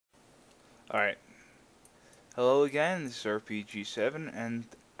Alright. Hello again, this is RPG7, and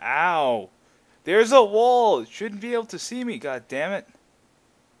ow! There's a wall! It shouldn't be able to see me, god damn it.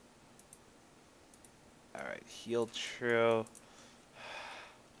 Alright, heal true.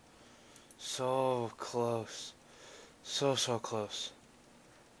 So close. So close.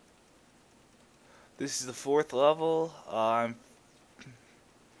 This is the 4th level.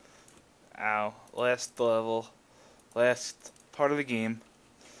 Ow. Last level. Last part of the game.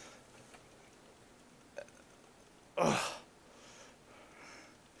 Ugh.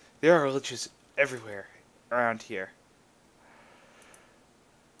 There are glitches everywhere around here.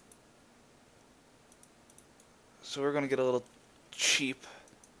 So we're gonna get a little cheap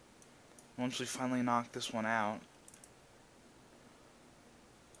once we finally knock this one out.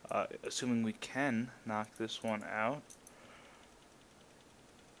 Assuming we can knock this one out.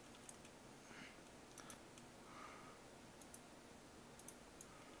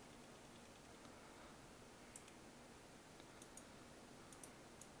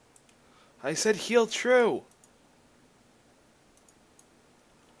 I said heal true!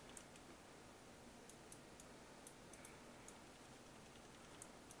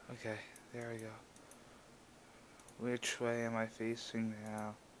 Okay, there we go. Which way am I facing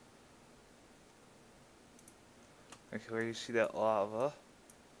now? Okay, where you see that lava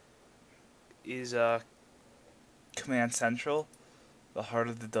is Command Central, the heart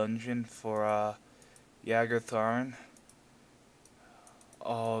of the dungeon for Jagar Tharn.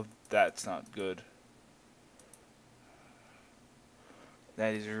 Oh, that's not good.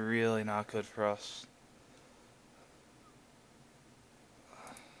 That is really not good for us.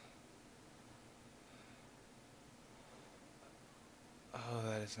 Oh,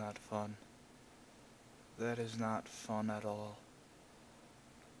 that is not fun. That is not fun at all.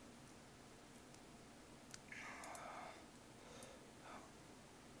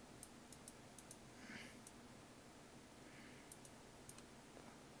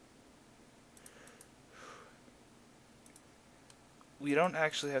 We don't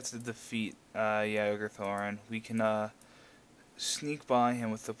actually have to defeat Jagar Tharn. We can sneak by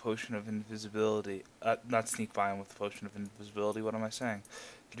him with the potion of invisibility. Not sneak by him with the potion of invisibility. What am I saying?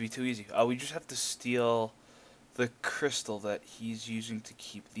 It'd be too easy. We just have to steal the crystal that he's using to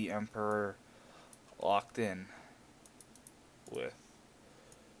keep the Emperor locked in with.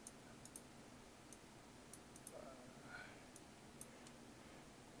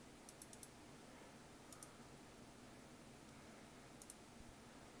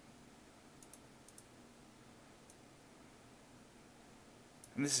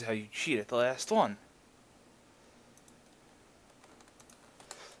 And this is how you cheat at the last one.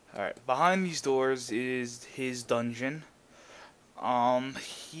 Alright, behind these doors is his dungeon.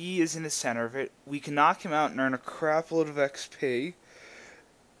 He is in the center of it. We can knock him out and earn a crap load of XP.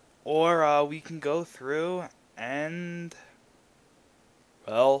 Or, we can go through and,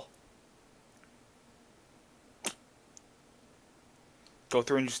 well, go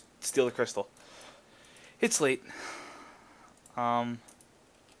through and just steal the crystal. It's late. Alrighty,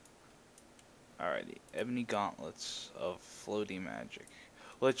 ebony gauntlets of floaty magic.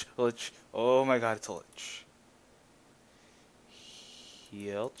 Lich. Oh my god, it's a lich.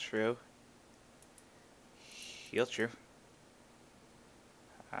 Heal true. Heal true.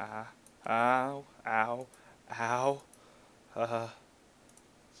 Ow. Let's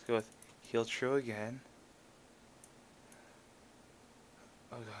go with heal true again.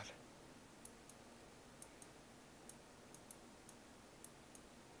 Oh god.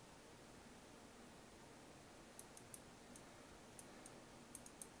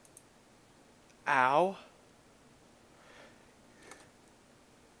 Ow.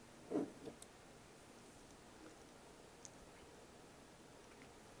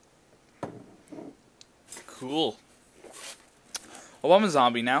 Cool. Well, I'm a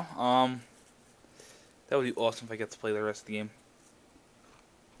zombie now. That would be awesome if I get to play the rest of the game.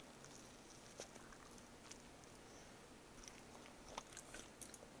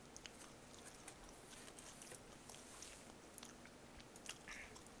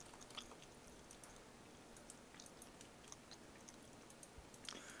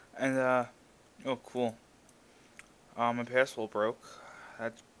 And, oh, cool. My password broke.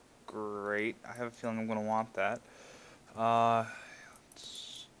 That's great. I have a feeling I'm gonna want that.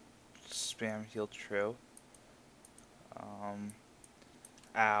 Let's spam heal true.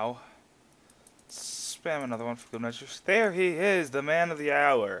 Ow. Spam another one for good measures. There he is, the man of the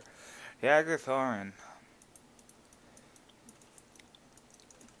hour, Jagar Tharn.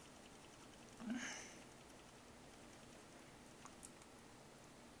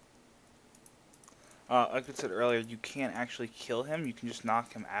 Like I said earlier, you can't actually kill him. You can just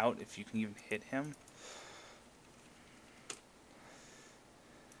knock him out if you can even hit him.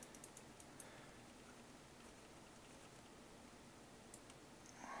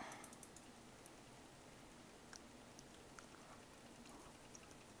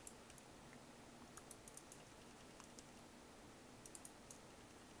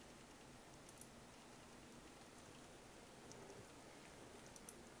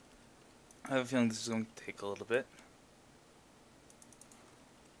 I have a feeling this is going to take a little bit.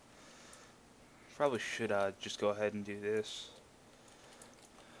 Probably should just go ahead and do this.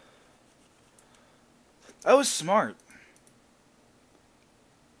 That was smart.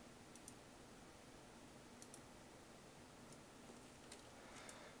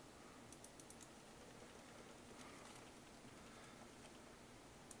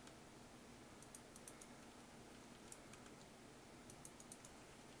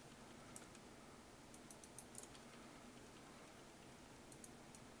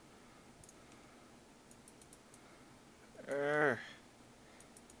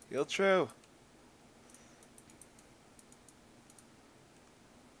 Feel true.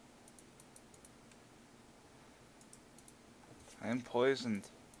 I am poisoned.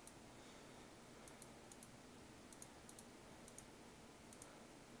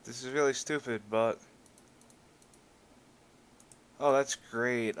 This is really stupid, but... Oh, that's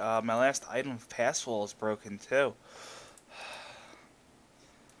great. My last item of Passfall is broken, too.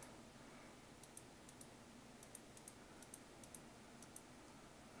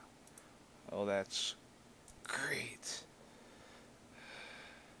 Oh, that's great.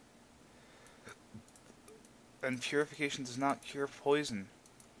 And purification does not cure poison.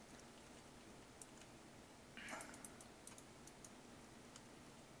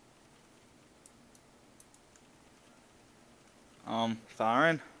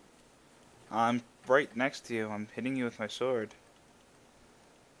 Tharn? I'm right next to you. I'm hitting you with my sword.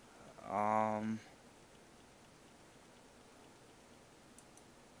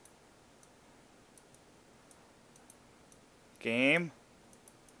 Game?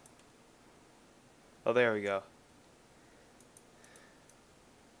 Oh, there we go.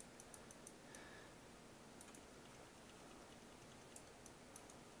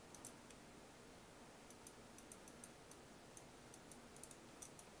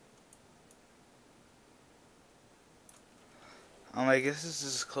 I guess this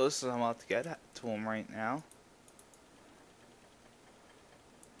is as close as I'm about to get to him right now.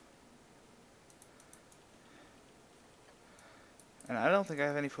 And I don't think I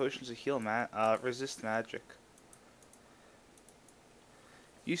have any potions to heal resist magic.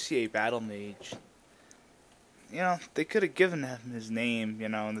 UCA Battle Mage. You know, they could have given him his name, you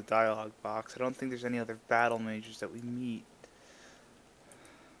know, in the dialogue box. I don't think there's any other battle mages that we meet.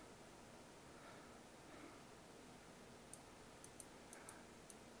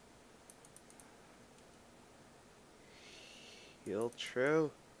 Heal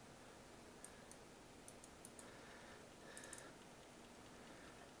true.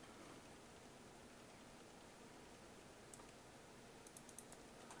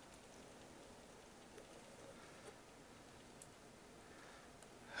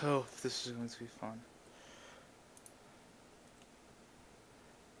 Oh, this is going to be fun.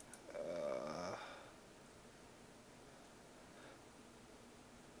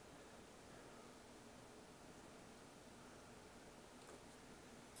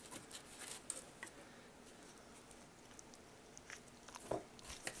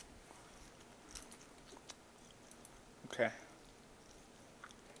 Okay.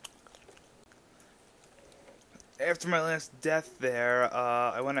 After my last death there,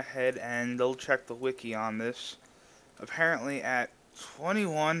 I went ahead and double-checked the wiki on this. Apparently at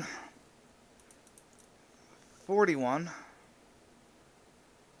 21:41,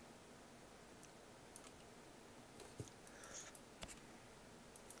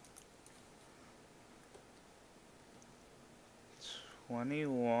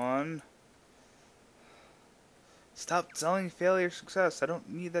 Stop telling failure success. I don't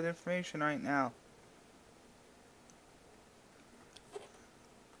need that information right now.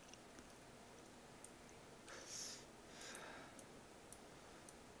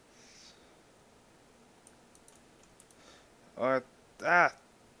 Or,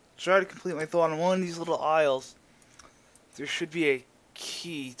 try to complete my thought on one of these little aisles. There should be a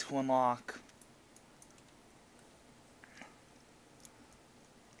key to unlock.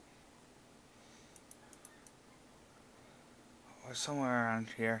 Or somewhere around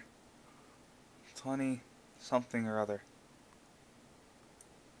here. 20 something or other.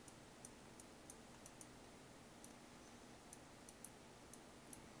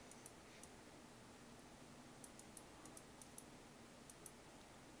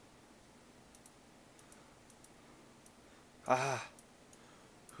 Ah.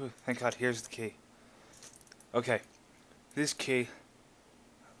 Whew, thank God, here's the key. Okay. This key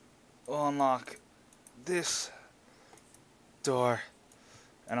will unlock this door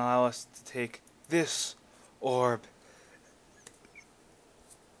and allow us to take this orb.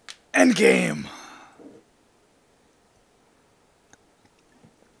 Endgame!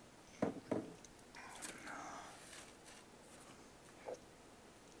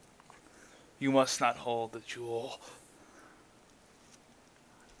 You must not hold the jewel.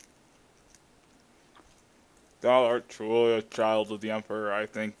 Thou art truly a child of the Emperor. I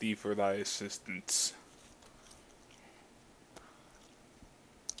thank thee for thy assistance.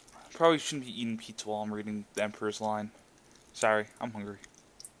 Probably shouldn't be eating pizza while I'm reading the Emperor's line. Sorry, I'm hungry.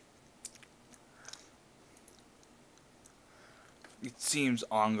 It seems,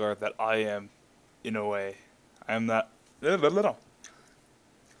 Ongar, that I am, in a way, I am that.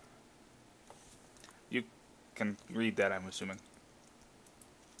 You can read that, I'm assuming.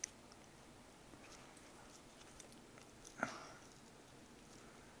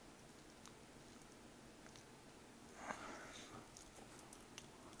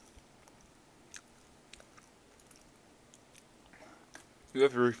 You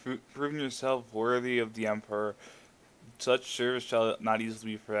have proven yourself worthy of the Emperor. Such service shall not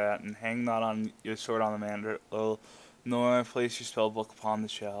easily be forgotten. Hang not on your sword on the mantle, nor place your spellbook upon the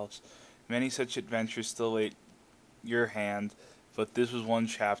shelves. Many such adventures still wait your hand, but this was one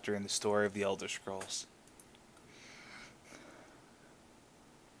chapter in the story of the Elder Scrolls.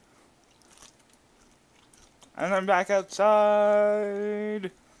 And I'm back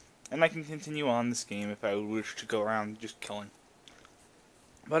outside! And I can continue on this game if I would wish to go around just killing.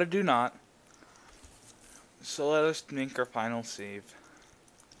 But I do not. So let us make our final save.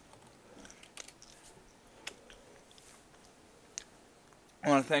 I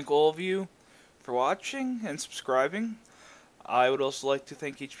want to thank all of you for watching and subscribing. I would also like to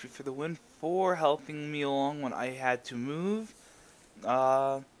thank HP for the Win for helping me along when I had to move.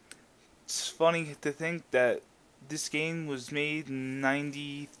 It's funny to think that this game was made in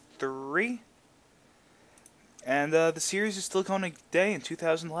 '93. And the series is still going today in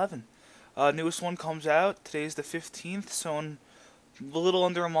 2011. Newest one comes out. Today's the 15th, so in a little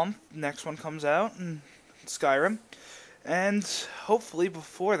under a month, the next one comes out in Skyrim. And hopefully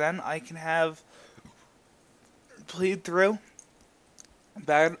before then, I can have played through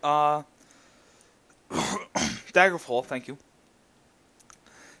Daggerfall, thank you.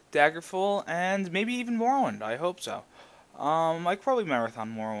 Daggerfall, and maybe even Morrowind, I hope so. I could probably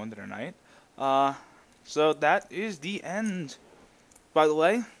marathon Morrowind tonight. So that is the end. By the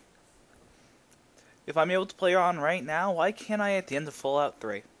way, if I'm able to play on right now, why can't I at the end of Fallout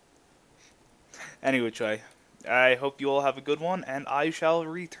 3? Anyway, I hope you all have a good one, and I shall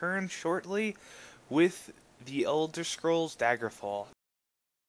return shortly with the Elder Scrolls Daggerfall.